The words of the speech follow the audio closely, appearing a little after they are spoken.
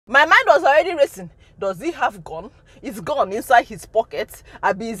My mind was already racing. Does he have gun? Is gun inside his pocket?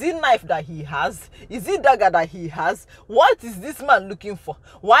 Is it knife that he has? Is it dagger that he has? What is this man looking for?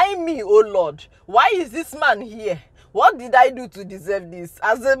 Why me, oh Lord? Why is this man here? What did I do to deserve this?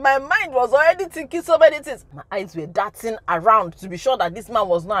 As in, my mind was already thinking so many things. My eyes were darting around to be sure that this man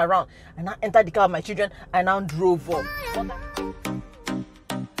was not around. I now entered the car with my children. I now drove up.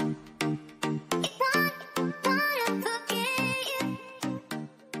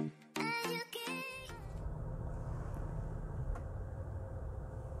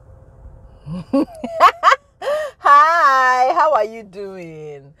 Hi, how are you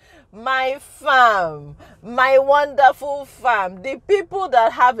doing? My fam, my wonderful fam, the people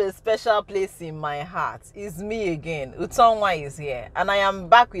that have a special place in my heart, is me again. Utonwa is here, and I am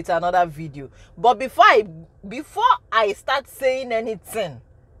back with another video. But before I start saying anything,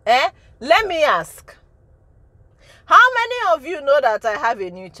 let me ask, how many of you know that I have a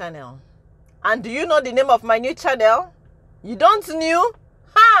new channel? And do you know the name of my new channel? You don't know?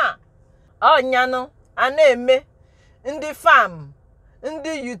 Ha! Oh, nyano, aneme, in the farm, in the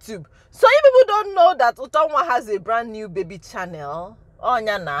YouTube. So you people don't know that Utonwa has a brand new baby channel. Oh,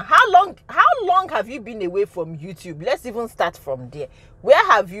 nyana, how long have you been away from YouTube? Let's even start from there. Where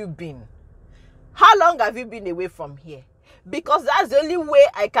have you been? How long have you been away from here? Because that's the only way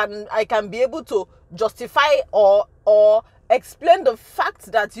I can be able to justify or explain the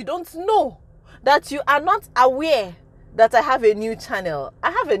fact that you don't know, that you are not aware that I have a new channel.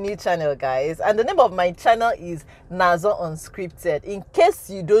 I have a new channel, guys, and the name of my channel is Nazor Unscripted. In case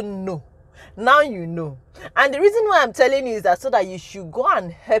you don't know, now you know. And the reason why I'm telling you is that so that you should go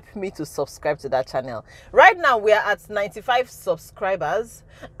and help me to subscribe to that channel. Right now we are at 95 subscribers,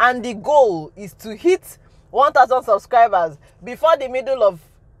 and the goal is to hit 1,000 subscribers before the middle of,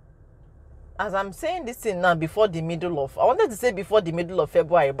 as I'm saying this thing now, before the middle of, I wanted to say before the middle of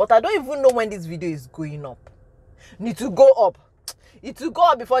February, but I don't even know when this video is going up. Need to go up. It will go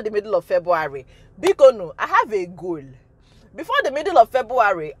up before the middle of February. Because no, I have a goal. Before the middle of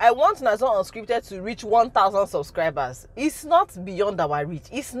February, I want Nazor Unscripted to reach 1,000 subscribers. It's not beyond our reach.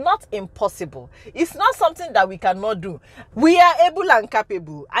 It's not impossible. It's not something that we cannot do. We are able and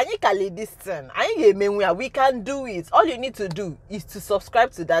capable. We can do it. All you need to do is to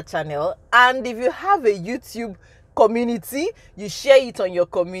subscribe to that channel. And if you have a YouTube community, you share it on your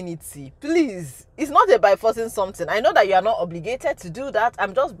community. Please, it's not by forcing something. I know that you are not obligated to do that.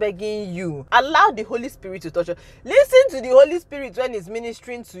 I'm just begging you. Allow the Holy Spirit to touch you. Listen to the Holy Spirit when it's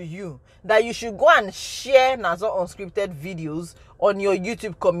ministering to you that you should go and share Nazor Unscripted videos on your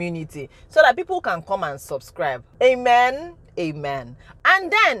YouTube community so that people can come and subscribe. Amen. Amen.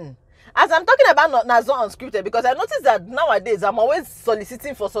 And then, as I'm talking about Nazor Unscripted, because I noticed that nowadays I'm always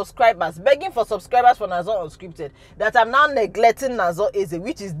soliciting for subscribers, begging for subscribers for Nazor Unscripted, that I'm now neglecting nazor.ezeh,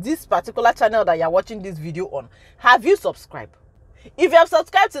 which is this particular channel that you're watching this video on. Have you subscribed? If you have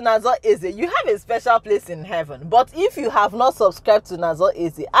subscribed to nazor.ezeh, you have a special place in heaven. But if you have not subscribed to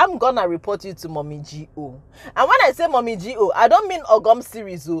nazor.ezeh, I'm gonna report you to Mommy G.O. And when I say Mommy G.O., I don't mean Ogom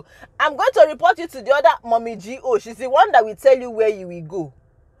series. I'm going to report you to the other Mommy G.O. She's the one that will tell you where you will go.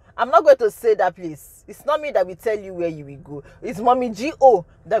 I'm not going to say that place. It's not me that will tell you where you will go. It's Mommy G.O.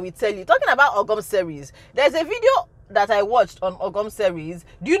 that will tell you. Talking about Ogom series, there's a video that I watched on Ogom series.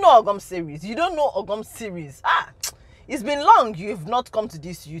 Do you know Ogom series? You don't know Ogom series? It's been long you've not come to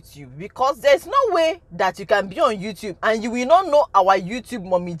this YouTube, because there's no way that you can be on YouTube and you will not know our YouTube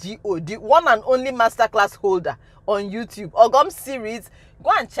Mommy G.O., the one and only masterclass holder on YouTube. Ogom series,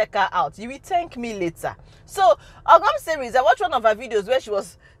 go and check her out. You will thank me later. So Ogom series, I watched one of her videos where she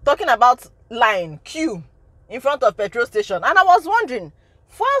was talking about line queue in front of petrol station, and I was wondering,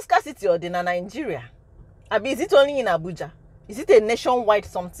 fuel scarcity or in Nigeria? Is it only in Abuja? Is it a nationwide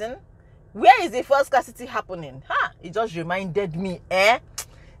something? Where is the fuel scarcity happening? It just reminded me,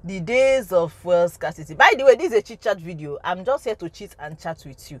 the days of fuel scarcity. By the way, this is a chit-chat video. I'm just here to chit and chat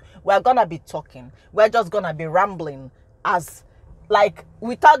with you. We're gonna be talking. We're just gonna be rambling, as like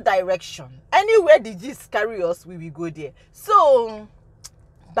without direction. Anywhere the gist carry us, we will go there. So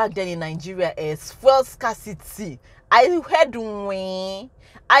back then in Nigeria, is fuel scarcity. I heard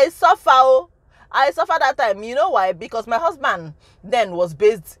I suffer that time. You know why? Because my husband then was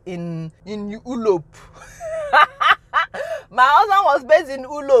based in Ulop. My husband was based in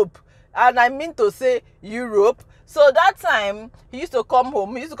Ulop, and I mean to say Europe. So that time he used to come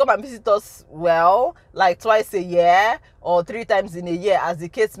home. He used to come and visit us, well, like twice a year or 3 times in a year, as the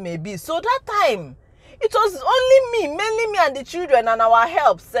case may be. So that time it was only me, mainly me and the children and our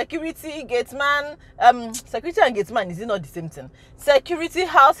help. Security, gateman, security and gateman, is it not the same thing? Security,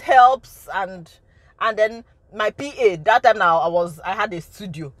 house helps, and then my PA that time. Now I had a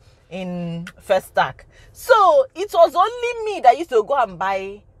studio in First Stack, so it was only me that used to go and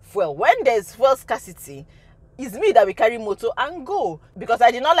buy fuel when there's fuel scarcity. It's me that will carry motor and go, because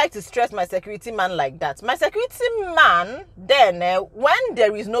I did not like to stress my security man like that. My security man then, when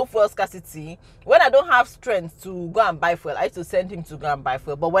there is no fuel scarcity, when I don't have strength to go and buy fuel, I used to send him to go and buy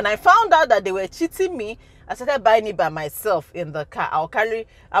fuel. But when I found out that they were cheating me, I started buying it by myself in the car. I will carry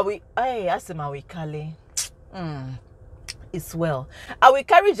it's well. I will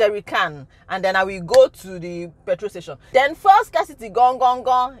carry jerry can, and then I will go to the petrol station. Then fuel scarcity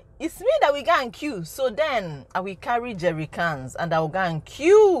gone. It's me that will go and queue. So then I will carry jerry cans and I will go and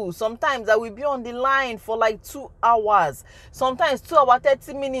queue. Sometimes I will be on the line for like 2 hours. Sometimes 2 hours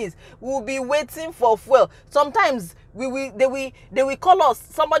 30 minutes. We will be waiting for fuel. Sometimes they will call us.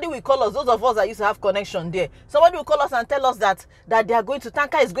 Somebody will call us. Those of us that used to have connection there. Somebody will call us and tell us that they are going to,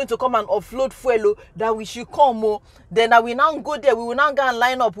 tanker is going to come and offload fuel, that we should come. Then I will now go there. We will now go and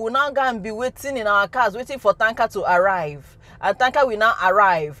line up. We will now go and be waiting in our cars, waiting for tanker to arrive. And tanker will now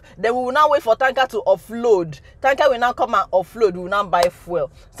arrive. Then we will now wait for tanker to offload. Tanker will now come and offload. We will now buy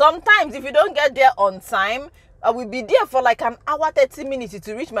fuel. Sometimes if you don't get there on time, I will be there for like an hour 30 minutes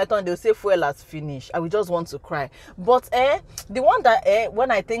to reach my turn. They'll say fuel has finished. I will just want to cry. But the one that when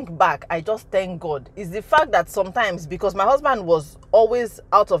I think back, I just thank God, is the fact that sometimes, because my husband was always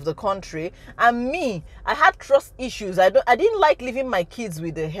out of the country, and me, I had trust issues. I didn't like leaving my kids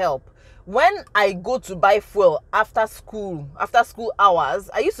with the help. When I go to buy fuel after school hours,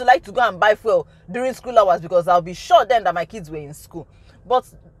 I used to like to go and buy fuel during school hours, because I'll be sure then that my kids were in school. But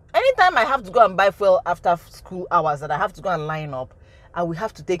anytime I have to go and buy fuel after school hours, that I have to go and line up, I will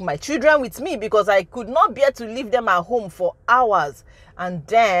have to take my children with me, because I could not bear to leave them at home for hours. And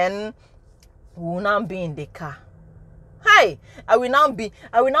then we will now be in the car. Hi, I will now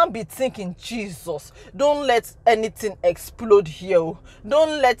be thinking, Jesus, don't let anything explode here.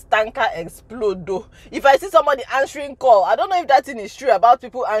 Don't let tanker explode though. If I see somebody answering call, I don't know if that thing is true about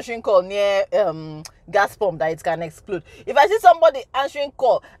people answering call near gas pump, that it can explode. If I see somebody answering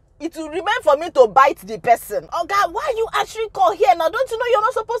call, it will remain for me to bite the person. Oh God, why are you answering call here now? Don't you know you're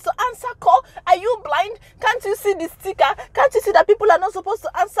not supposed to answer call? Are you blind? Can't you see the sticker? Can't you see that people are not supposed to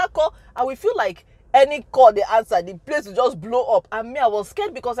answer call? I will feel like any call they answer, the place will just blow up. And me, I was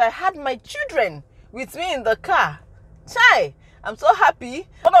scared because I had my children with me in the car. Chai, I'm so happy.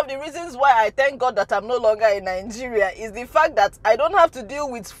 One of the reasons why I thank God that I'm no longer in Nigeria is the fact that I don't have to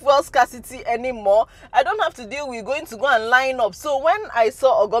deal with fuel scarcity anymore. I don't have to deal with going to go and line up. So when I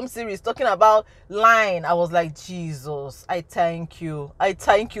saw Ogom series talking about line, I was like, Jesus, I thank you. I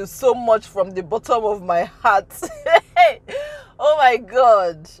thank you so much from the bottom of my heart. Oh my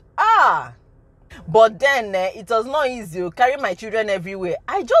God. But then it was not easy to carry my children everywhere.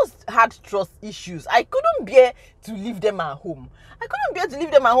 I just had trust issues. I couldn't bear to leave them at home.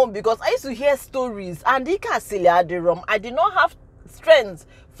 Because I used to hear stories, and I did not have strength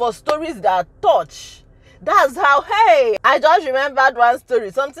for stories that touch. That's how, I just remembered one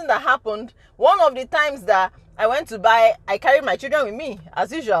story, something that happened one of the times that I went to buy, I carried my children with me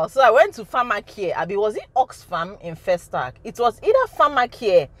as usual. So I went to Pharmacare. Was it Oxfam in First Stack? It was either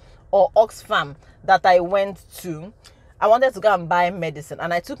Pharmacare or Oxfam that I went to. I wanted to go and buy medicine,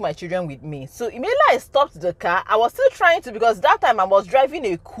 and I took my children with me. So immediately I stopped the car. I was still trying to, because that time I was driving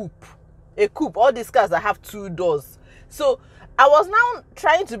a coupe, all these cars that have 2 doors. So I was now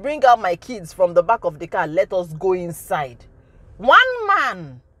trying to bring out my kids from the back of the car. Let us go inside.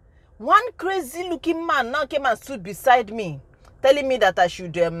 One crazy looking man now came and stood beside me, telling me that I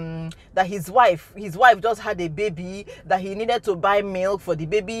should, that his wife just had a baby, that he needed to buy milk for the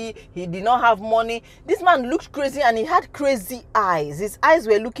baby. He did not have money. This man looked crazy, and he had crazy eyes. His eyes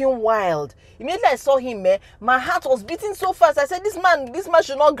were looking wild. Immediately I saw him, my heart was beating so fast. I said, this man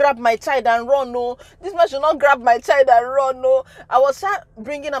should not grab my child and run, no. This man should not grab my child and run, no. I was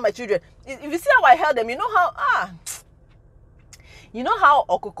bringing out my children. If you see how I held them, you know how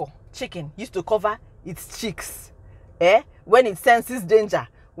okoko, chicken, used to cover its cheeks, when it senses danger,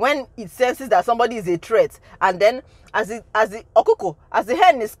 when it senses that somebody is a threat. And then as the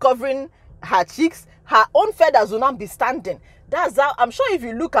hen is covering her cheeks, her own feathers will not be standing. That's how, I'm sure if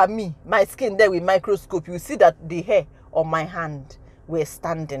you look at me, my skin there with microscope, you see that the hair on my hand were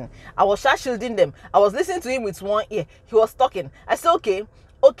standing. I was shielding them. I was listening to him with one ear. He was talking. I said, okay.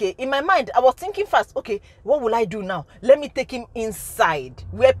 In my mind, I was thinking fast, okay, what will I do now? Let me take him inside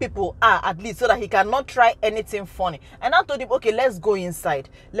where people are, at least, so that he cannot try anything funny. And I told him, okay, let's go inside.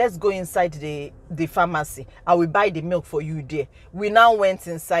 Let's go inside the pharmacy. I will buy the milk for you there. We now went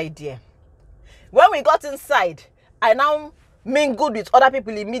inside there. When we got inside, I now mingled with other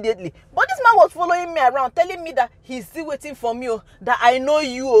people immediately. But this man was following me around, telling me that he's still waiting for me, oh, that I know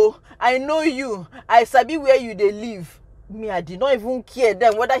you, oh, I know you, I sabi where you they live. Me, I did not even care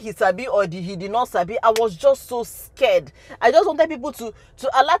then whether he sabi or he did not sabi. I was just so scared. I just wanted people to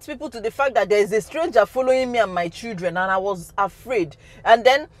alert people to the fact that there is a stranger following me and my children, and I was afraid. And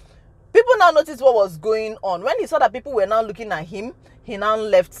then people now noticed what was going on. When he saw that people were now looking at him, he now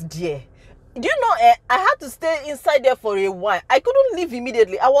left there. Do you know, I had to stay inside there for a while. I couldn't leave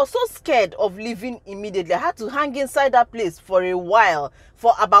immediately. I was so scared of leaving immediately. I had to hang inside that place for a while,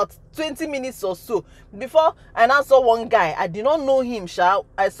 for about 20 minutes or so, before I now saw one guy. I did not know him, Sha.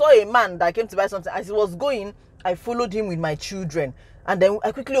 I saw a man that came to buy something. As he was going, I followed him with my children. And then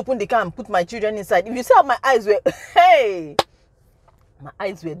I quickly opened the car and put my children inside. If you see how my eyes were, hey! My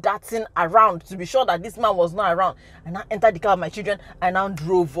eyes were darting around to be sure that this man was not around. And I entered the car with my children and now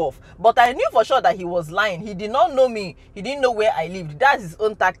drove off. But I knew for sure that he was lying. He did not know me. He didn't know where I lived. That's his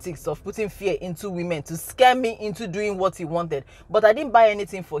own tactics of putting fear into women, to scare me into doing what he wanted. But I didn't buy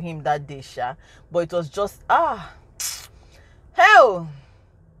anything for him that day, Sha. But it was just, hell.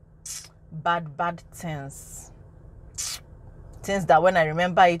 Bad things. Things that when I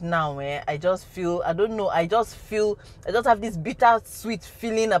remember it now, I just feel, I don't know, I just have this bitter sweet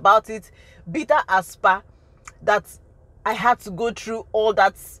feeling about it, bitter asper, that I had to go through all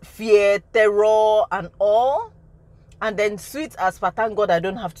that fear, terror and all, and then sweet asper, thank God I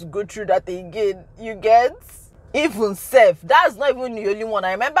don't have to go through that again. You get? Even self, that's not even the only one.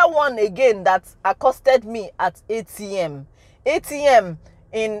 I remember one again that accosted me at ATM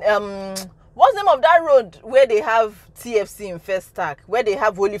in what's the name of that road where they have TFC in Festac, where they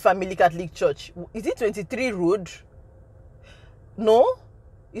have Holy Family Catholic Church? Is it 23 road? No,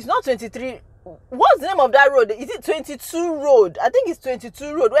 it's not 23. What's the name of that road? Is it 22 road? I think it's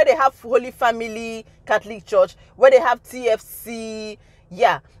 22 road, where they have Holy Family Catholic Church, where they have TFC.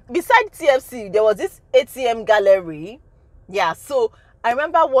 Yeah, beside TFC, there was this ATM gallery. Yeah, so I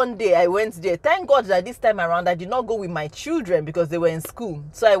remember one day I went there. Thank God that this time around I did not go with my children because they were in school.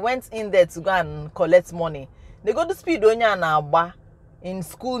 So I went in there to go and collect money. They go to Speedonia and Aba in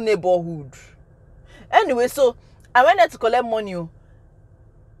school neighborhood. Anyway, so I went there to collect money. All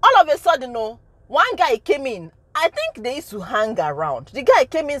of a sudden, one guy came in. I think they used to hang around. The guy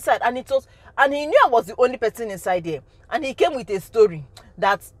came inside and he knew I was the only person inside there. And he came with a story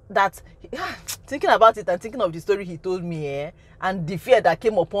that thinking about it and thinking of the story he told me, and the fear that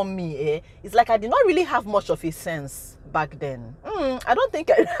came upon me, it's like I did not really have much of a sense back then. I don't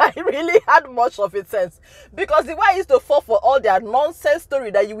think I really had much of a sense, because the way I used to fall for all their nonsense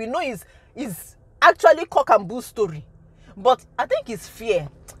story that you will know is actually cock and bull story. But I think it's fear.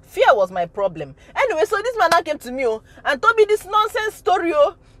 Fear was my problem. Anyway, so this man now came to me and told me this nonsense story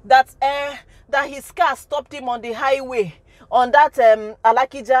that his car stopped him on the highway, on that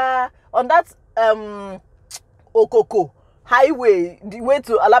Alakija, on that Okoko highway, the way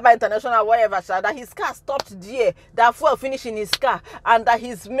to Alaba International, whatever, that his car stopped there, that fuel finished in his car, and that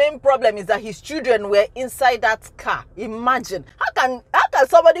his main problem is that his children were inside that car. Imagine, how can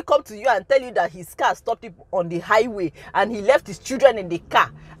somebody come to you and tell you that his car stopped him on the highway and he left his children in the car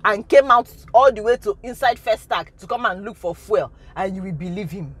and came out all the way to inside Festac to come and look for fuel, and you will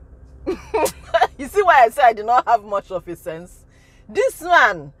believe him? You see why I say I did not have much of a sense? This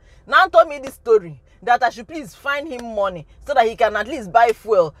man now told me this story, that I should please find him money so that he can at least buy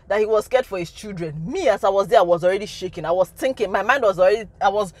fuel, that he was scared for his children. Me, as I was there, I was already shaking. I was thinking, my mind was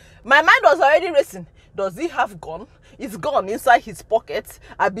already racing. Does he have gun? It's gone inside his pocket.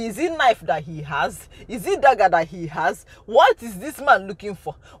 Is it knife that he has? Is it dagger that he has? What is this man looking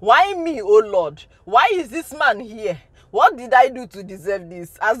for? Why me, oh Lord? Why is this man here? What did I do to deserve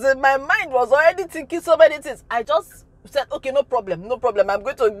this? As my mind was already thinking so many things, I just said, okay, no problem, I'm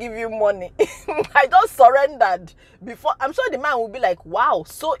going to give you money. I just surrendered. Before, I'm sure the man will be like, wow,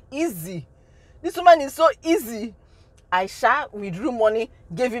 so easy. This woman is so easy. I withdrew money,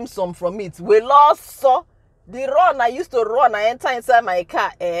 gave him some from it. We lost so the run I used to run, I enter inside my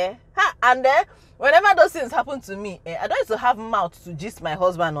car, and then whenever those things happen to me, I don't used to have mouth to gist my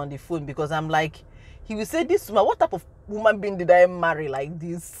husband on the phone, because I'm like, he will say, this woman, what type of woman being did I marry like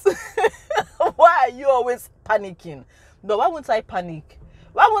this? Why are you always panicking? No, why won't I panic?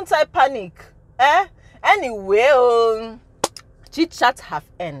 Anyway, chit-chat have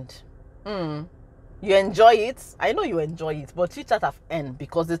end. You enjoy it? I know you enjoy it, but chit-chat have end,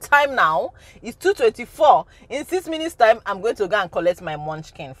 because the time now is 2:24. In 6 minutes time, I'm going to go and collect my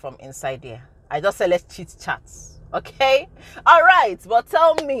munchkin from inside there. I just said let's chit-chat. Okay? Alright, but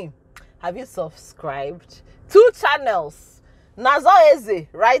tell me, have you subscribed? 2 channels. Nazor.ezeh,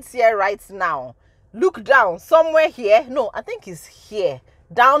 right here, right now. look down somewhere here. No, I think it's here,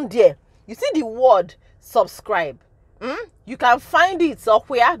 down there. You see the word subscribe. You can find it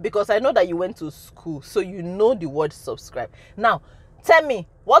somewhere because I know that you went to school, so you know the word subscribe. Now tell me,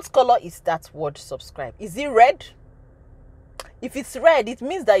 what color is that word subscribe? Is it red? If it's red, it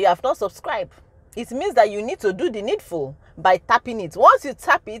means that you have not subscribed. It means that you need to do the needful by tapping it. Once you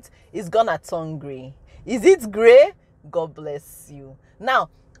tap it, it's gonna turn gray. Is it gray? God bless you. Now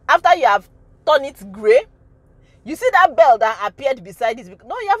after you have turned it gray, you see that bell that appeared beside it.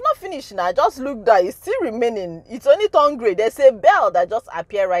 No, you have not finished now. Just look there. It's still remaining. It's only turned gray. There's a bell that just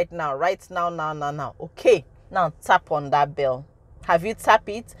appeared right now. Now. Okay. Now tap on that bell. Have you tapped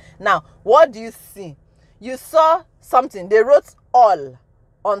it? Now, what do you see? You saw something. They wrote all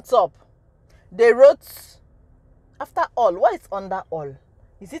on top. They wrote after all. What is under all?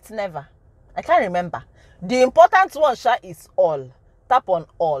 Is it never? I can't remember. The important one, Sha, is all. Tap on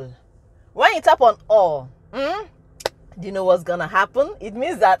all. When you tap on all, do you know what's gonna happen? It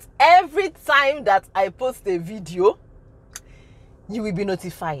means that every time that I post a video, you will be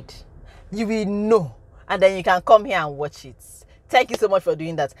notified. You will know, and then you can come here and watch it. Thank you so much for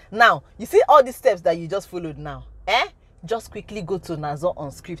doing that. Now you see all the steps that you just followed now. Just quickly go to Nazor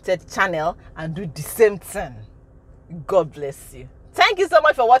Unscripted channel and do the same thing. God bless you. Thank you so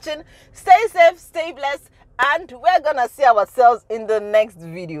much for watching. Stay safe, stay blessed, and we're gonna see ourselves in the next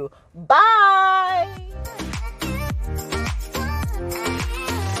video. Bye.